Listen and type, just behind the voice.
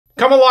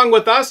Come along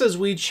with us as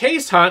we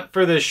chase hunt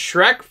for the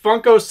Shrek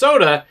Funko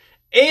Soda,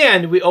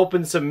 and we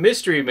open some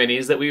mystery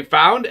minis that we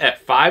found at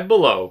Five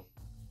Below.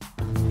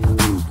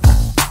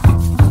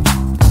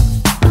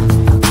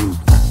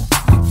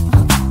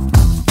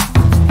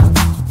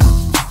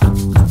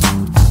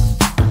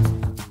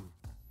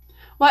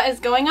 What is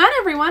going on,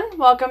 everyone?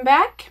 Welcome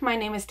back. My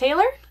name is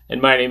Taylor.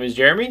 And my name is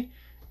Jeremy.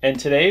 And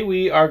today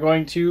we are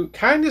going to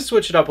kind of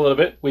switch it up a little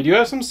bit. We do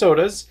have some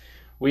sodas.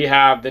 We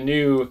have the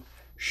new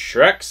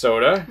Shrek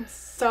Soda. I'm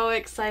so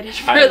excited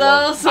for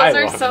those. Those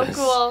are so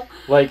cool.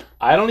 Like,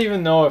 I don't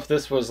even know if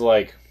this was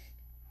like...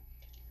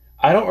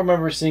 I don't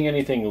remember seeing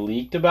anything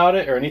leaked about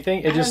it or anything.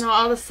 It just, I don't know,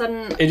 all of a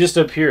sudden... It just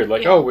appeared.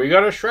 Like, oh, we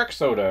got a Shrek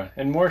Soda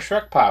and more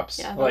Shrek Pops.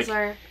 Yeah,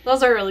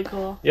 those are really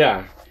cool.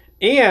 Yeah.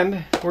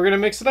 And we're going to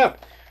mix it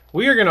up.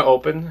 We are going to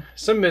open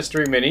some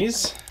mystery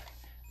minis.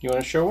 You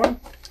want to show one?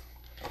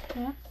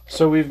 Yeah.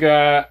 So we've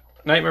got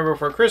Nightmare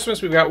Before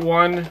Christmas. We've got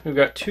one. We've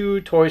got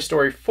two Toy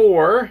Story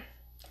 4.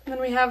 And then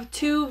we have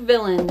two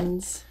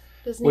villains.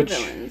 Disney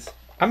villains.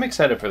 I'm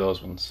excited for those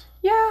ones.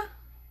 Yeah.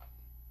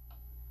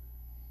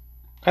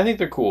 I think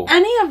they're cool.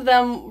 Any of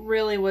them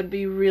really would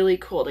be really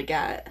cool to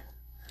get.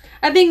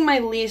 I think my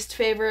least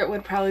favorite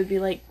would probably be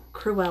like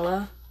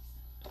Cruella.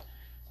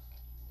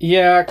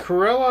 Yeah,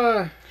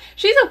 Cruella...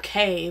 She's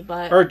okay,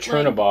 but... Or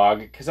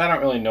Chernabog, because I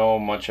don't really know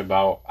much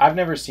about... I've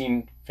never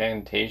seen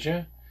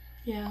Fantasia.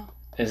 Yeah.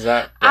 Is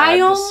that bad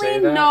to say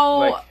that? I only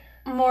know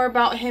more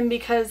about him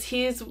because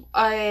he's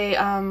like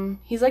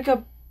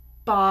a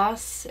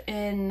boss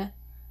in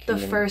the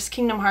first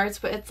Kingdom Hearts,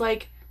 but it's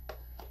like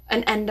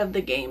an end of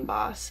the game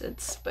boss.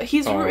 But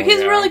he's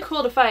really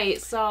cool to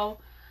fight, so...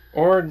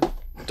 Or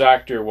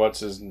Dr.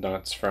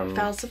 What's-His-Nuts from...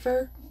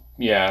 Falcifer?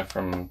 Yeah,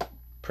 from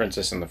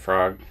Princess and the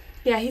Frog.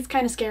 Yeah, he's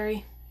kind of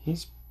scary.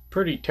 He's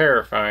pretty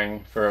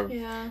terrifying for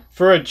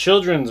a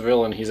children's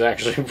villain. He's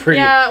actually pretty.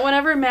 Yeah,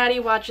 whenever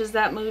Maddie watches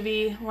that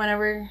movie,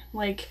 whenever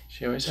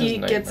he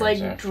gets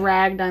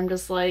dragged, I'm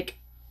just like,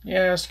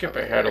 yeah, skip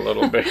ahead a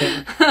little bit.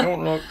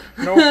 Don't look.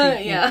 No.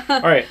 Yeah. All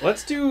right,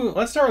 let's start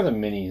with the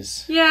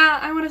minis. Yeah,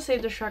 I want to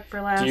save the Shrek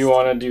for last. Do you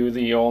want to do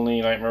the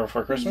only Nightmare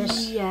Before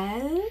Christmas?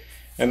 Yes.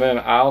 And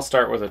then I'll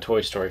start with a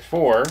Toy Story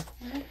 4.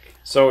 Okay.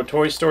 So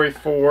Toy Story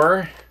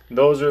 4,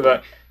 those are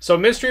the... So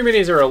mystery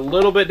minis are a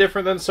little bit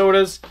different than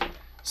sodas.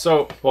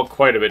 So, well,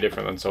 quite a bit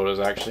different than sodas,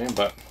 actually,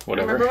 but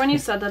whatever. Remember when you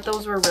said that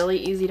those were really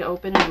easy to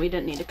open and we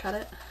didn't need to cut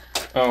it?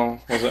 Oh,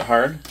 was it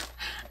hard?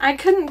 I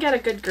couldn't get a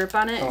good grip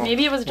on it. Oh,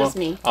 maybe it was just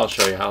me. I'll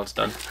show you how it's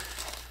done.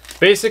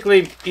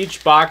 Basically,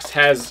 each box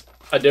has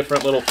a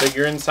different little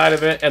figure inside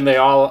of it, and they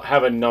all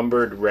have a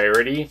numbered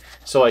rarity.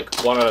 So,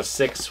 like, 1 out of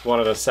 6, 1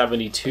 out of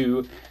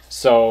 72.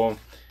 So,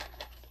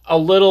 a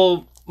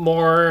little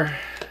more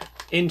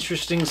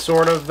interesting,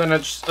 sort of, than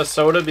a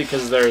soda,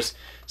 because there's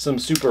some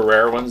super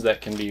rare ones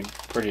that can be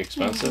pretty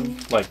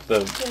expensive, like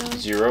the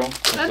Zero.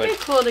 That'd be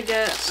cool to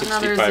get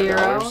another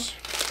Zero.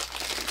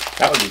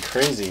 That would be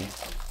crazy.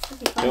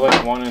 They're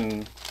like 1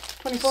 in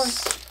 24.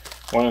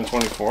 1 in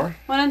 24?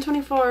 1 in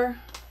 24.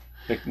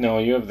 No,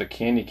 you have the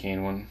candy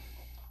cane one.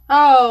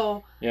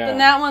 Oh, yeah. Then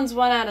that one's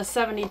 1 out of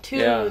 72.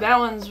 Yeah. That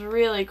one's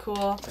really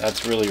cool.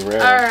 That's really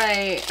rare. All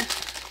right.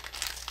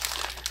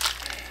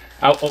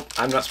 Oh,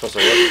 I'm not supposed to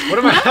look. What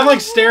am I? I'm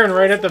like staring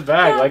right at the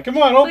bag. Like, come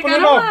on, open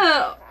it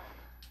up.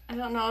 I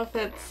don't know if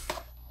it's...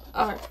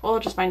 Alright, we'll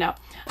just find out.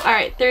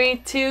 Alright, 3,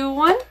 2,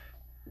 1.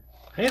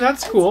 Hey,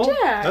 that's cool.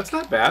 That's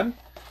not bad.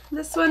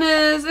 This one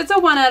is... It's a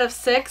 1 out of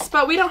 6,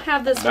 but we don't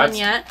have this one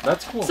yet.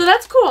 That's cool. So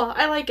that's cool.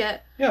 I like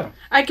it. Yeah.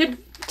 I could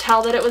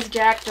tell that it was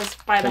Jack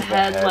just by the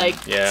head. Like,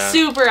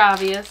 super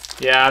obvious.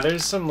 Yeah,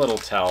 there's some little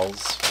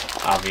tells,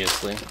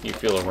 obviously. You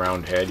feel a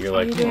round head. You're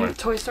like... Are you doing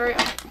Toy Story?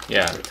 Oh.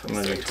 Yeah, I'm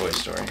going to do Toy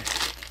Story.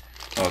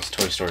 Oh, it's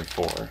Toy Story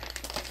 4.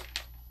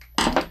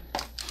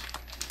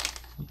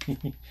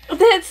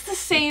 That's the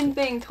same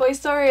thing. Toy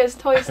Story is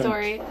Toy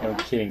Story. I'm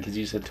kidding, because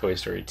you said Toy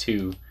Story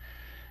 2.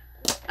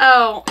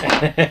 Oh.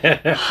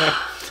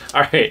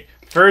 All right.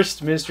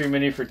 First mystery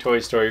mini for Toy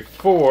Story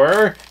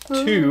 4.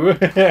 2.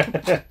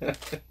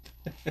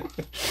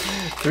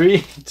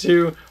 3,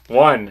 2,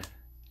 1.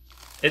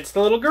 It's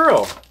the little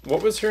girl.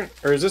 What was her...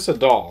 Or is this a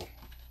doll?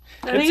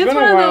 It's been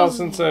a while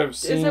since I've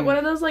seen... Is it one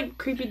of those, like,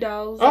 creepy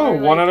dolls? Oh,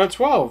 1 out of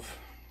 12.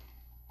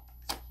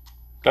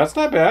 That's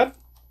not bad.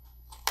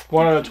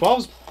 1 out of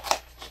 12's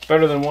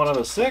better than 1 out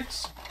of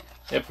 6,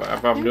 if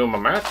I'm doing my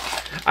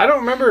math. I don't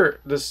remember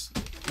this.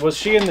 Was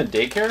she in the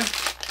daycare?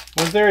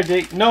 Was there a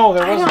day? No,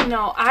 there wasn't. I don't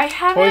know. I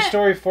haven't. Toy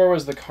Story 4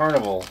 was the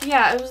carnival.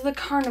 Yeah, it was the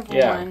carnival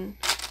one.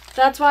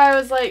 That's why I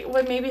was like,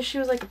 well, maybe she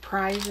was like a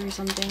prize or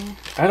something.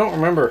 I don't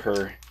remember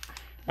her.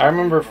 I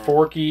remember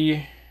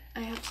Forky.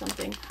 I have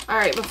something. All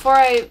right, before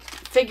I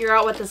figure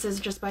out what this is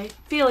just by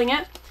feeling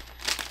it.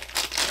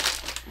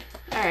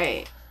 All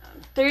right.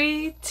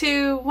 3,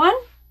 2, 1.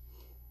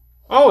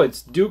 Oh,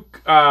 it's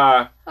Duke.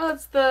 Oh,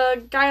 it's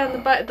the guy on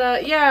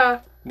the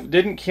yeah.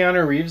 Didn't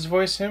Keanu Reeves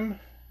voice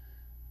him?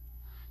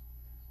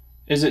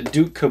 Is it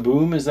Duke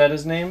Kaboom? Is that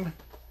his name?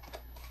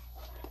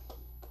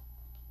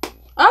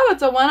 Oh,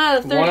 it's a 1 out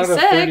of 36. 1 out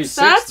of 36.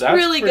 That's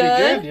really pretty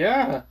good.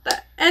 Yeah.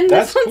 And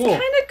That's this one's cool.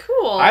 kind of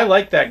cool. I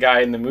like that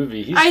guy in the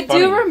movie. He's funny. I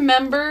do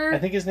remember. I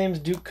think his name's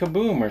Duke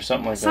Kaboom or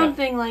something like that.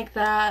 Something like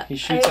that. He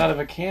shoots out of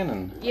a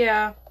cannon.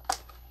 Yeah.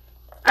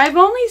 I've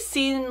only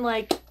seen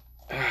like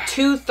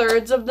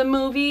 2/3 of the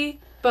movie,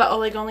 but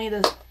like only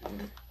the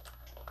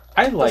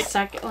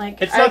second.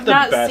 Like it's I've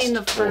not the best seen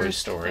the Toy first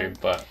Story,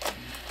 but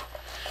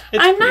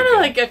I'm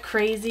not a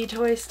crazy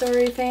Toy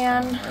Story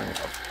fan.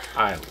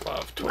 I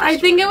love Toy Story. I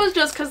think it was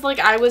just because like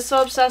I was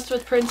so obsessed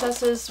with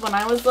princesses when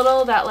I was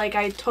little that like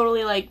I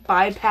totally like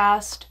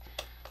bypassed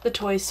the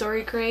Toy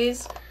Story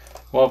craze.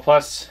 Well,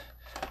 plus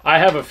I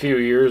have a few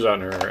years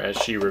on her, as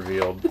she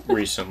revealed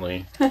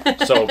recently.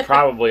 So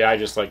probably I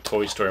just like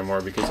Toy Story more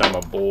because I'm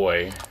a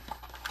boy.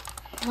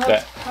 Well,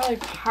 that's probably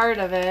part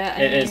of it.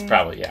 It's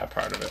probably,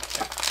 part of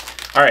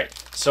it. All right,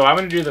 so I'm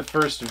going to do the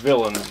first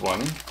villains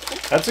one.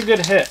 That's a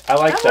good hit. I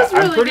like that.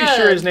 Really I'm pretty good.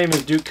 sure his name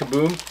is Duke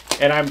Kaboom,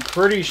 and I'm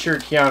pretty sure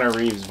Keanu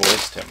Reeves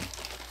voiced him.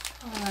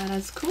 Oh, that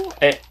is cool.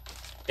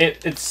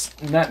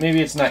 It's not,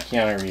 maybe it's not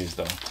Keanu Reeves,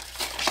 though.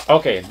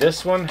 Okay,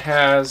 this one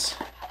has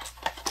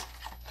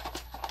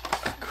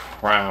a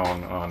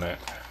crown on it.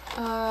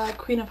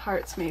 Queen of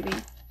Hearts, maybe.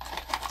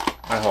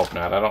 I hope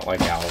not. I don't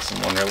like Alice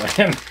in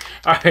Wonderland.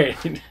 All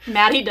right.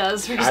 Maddie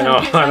does. For I know.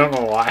 I don't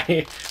know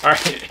why. All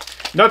right.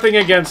 Nothing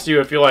against you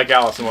if you like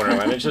Alice in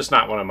Wonderland. It's just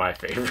not one of my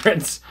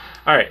favorites.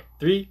 All right.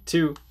 3,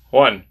 2,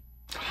 1.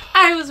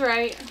 I was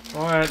right.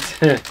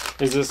 What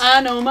is this?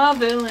 I know my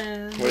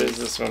villains. What is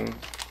this one?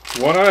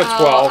 1 out of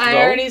 12. I though.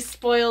 already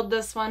spoiled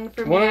this one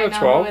for me. 1 out of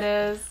 12. Who it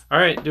is. All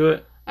right. Do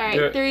it. All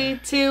right. 3,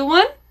 2,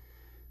 1.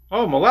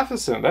 Oh,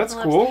 Maleficent. That's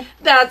cool.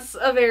 That's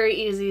a very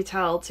easy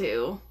tell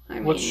too. I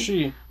mean, What's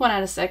she? 1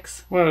 out of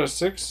 6. 1 out of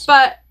 6.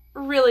 But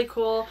really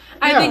cool.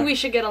 I Yeah. think we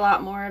should get a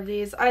lot more of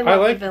these. I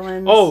love the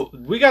villains. Oh,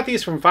 we got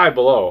these from Five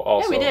Below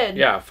also. Yeah, we did.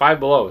 Yeah, Five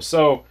Below.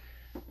 So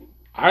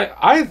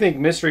I think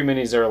mystery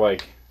minis are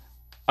like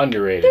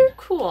underrated. They're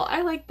cool.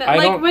 I like that.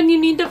 Like when you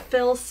need to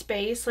fill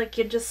space, like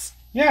you just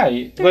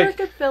they're a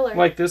good filler.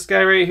 Like this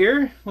guy right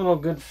here, little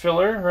good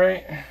filler,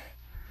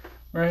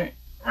 right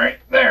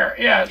there.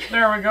 Yeah,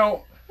 there we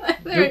go.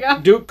 There we go.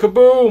 Duke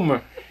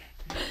Kaboom.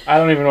 I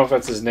don't even know if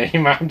that's his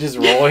name. I'm just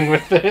rolling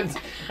with it.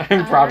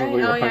 I'm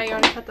probably wrong. Oh yeah, you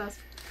already cut those.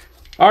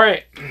 All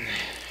right.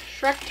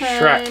 Shrek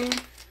time.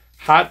 Shrek.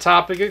 Hot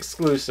Topic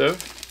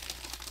exclusive.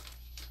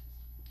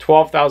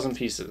 12,000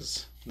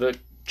 pieces. The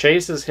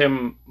chase is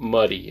him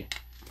muddy.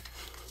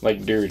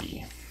 Like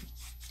dirty.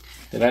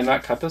 Did I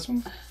not cut this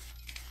one?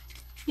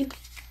 It's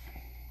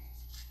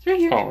right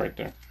here. Oh, right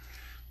there.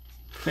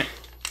 Let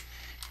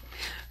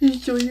me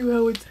show you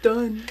how it's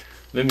done.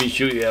 Let me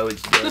show you how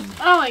it's done.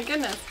 Oh my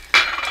goodness.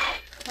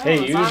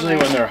 Hey, usually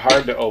when they're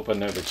hard to open,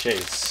 they're the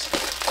chase.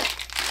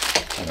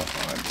 I don't know,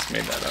 I just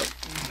made that up.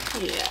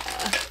 Yeah.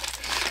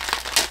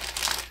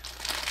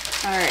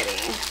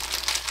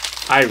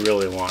 Alrighty. I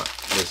really want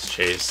this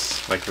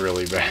chase, like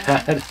really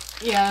bad.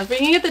 Yeah, if we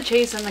can get the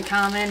chase in the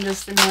common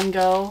just in one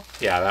go.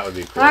 Yeah, that would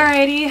be cool.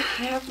 Alrighty,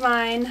 I have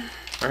mine.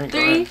 All right,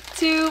 3,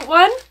 2,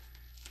 1.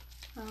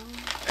 Oh,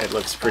 it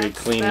looks pretty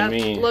clean to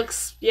me.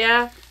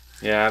 Yeah.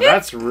 Yeah,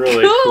 that's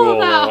really cool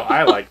though.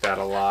 I like that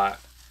a lot.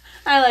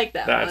 I like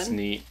that That's one.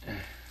 neat.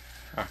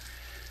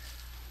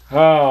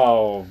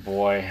 Oh,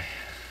 boy.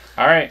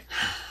 All right.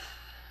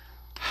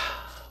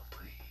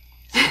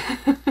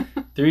 Please.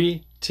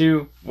 3,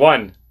 2,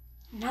 1.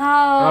 No.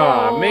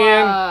 Oh,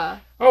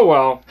 man. Oh,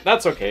 well.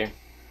 That's okay.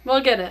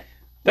 We'll get it.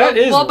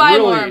 We'll buy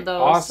really more of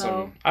those, awesome.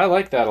 So. I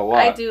like that a lot.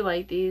 I do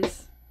like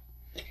these.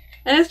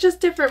 And it's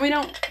just different.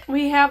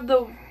 We have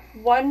the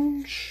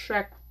one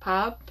Shrek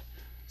pop.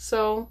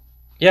 So.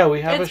 Yeah,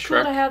 we have a Shrek. It's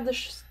cool to have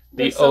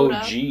the soda.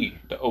 OG.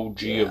 The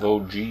OG of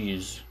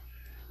OGs.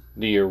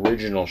 The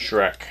original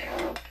Shrek.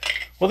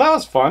 Well, that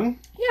was fun.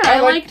 Yeah, I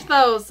liked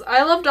those.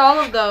 I loved all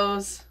of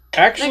those.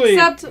 Actually,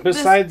 except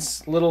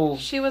besides little...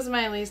 She was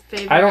my least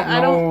favorite.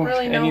 I don't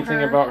really know anything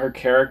her. about her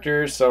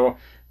character, so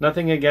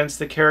nothing against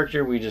the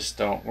character. We just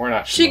don't. We're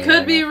not She familiar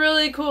could be enough.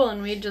 really cool,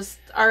 and we just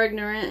are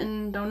ignorant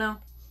and don't know.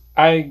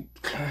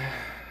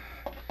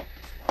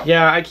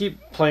 Yeah, I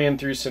keep playing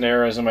through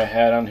scenarios in my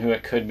head on who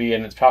it could be,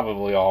 and it's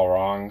probably all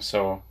wrong,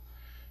 so...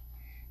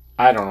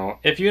 I don't know.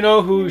 If you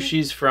know who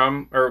she's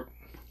from, or...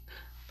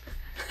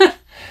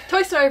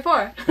 Toy Story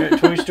 4.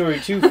 Toy Story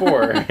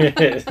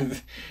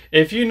 2-4.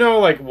 If you know,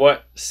 like,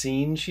 what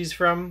scene she's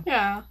from,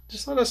 Yeah.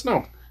 just let us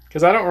know.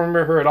 Because I don't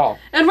remember her at all.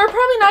 And we're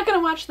probably not going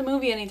to watch the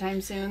movie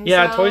anytime soon.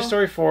 Yeah, so... Toy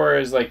Story 4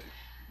 is, like,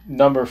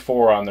 number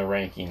 4 on the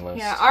ranking list.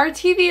 Yeah, our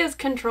TV is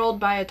controlled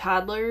by a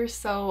toddler,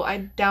 so I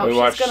doubt we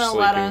watch she's going to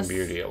let Sleeping us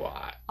Beauty a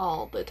lot.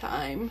 all the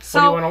time. What do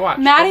you want to watch?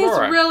 Maddie's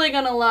Aurora. really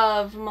going to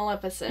love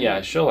Maleficent. Yeah,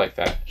 she'll like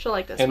that. She'll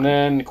like this and one.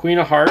 then Queen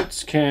of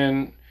Hearts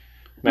can...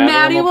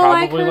 Maddie will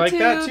probably like her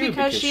that too, too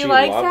because she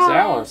loves likes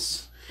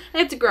Alice.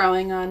 It's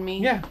growing on me.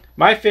 Yeah.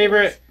 My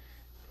favorite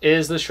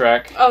is the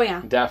Shrek. Oh,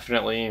 yeah.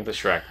 Definitely the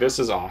Shrek. This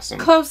is awesome.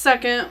 Close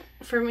second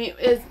for me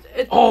is...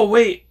 Oh,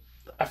 wait.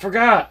 I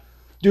forgot.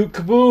 Duke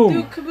Kaboom.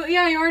 Duke Kaboom.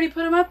 Yeah, you already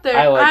put him up there.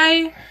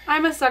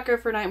 I'm a sucker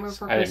for Nightmare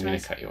Before Christmas. I didn't mean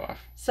to cut you off.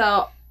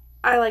 So,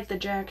 I like the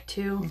Jack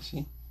too. Let's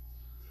see.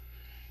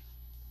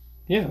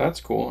 Yeah,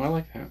 that's cool. I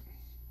like that.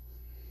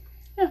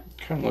 Yeah.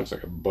 Kind of looks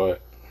like a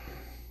butt.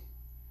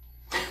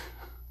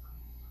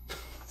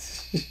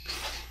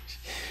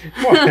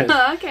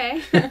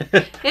 Okay.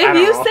 If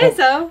you say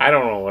so. I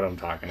don't know what I'm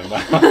talking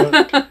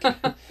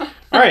about.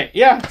 All right,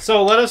 yeah.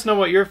 So let us know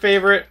what your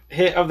favorite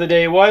hit of the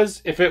day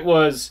was. If it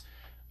was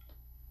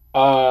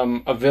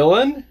a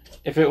villain,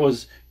 if it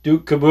was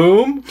Duke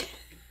Kaboom.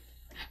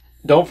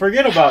 Don't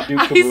forget about Duke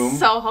Kaboom. I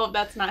so hope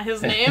that's not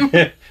his name.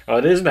 Well,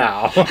 it is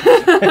now.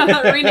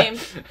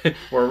 Renamed.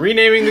 We're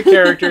renaming the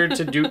character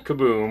to Duke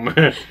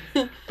Kaboom.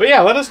 But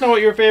yeah, let us know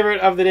what your favorite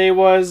of the day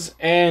was,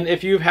 and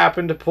if you've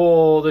happened to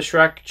pull the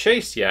Shrek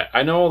chase yet.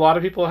 I know a lot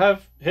of people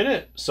have hit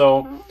it.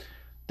 So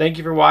thank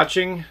you for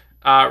watching.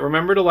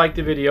 Remember to like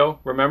the video.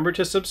 Remember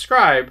to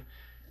subscribe.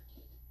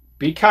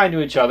 Be kind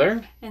to each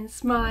other. And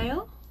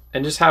smile.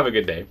 And just have a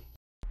good day.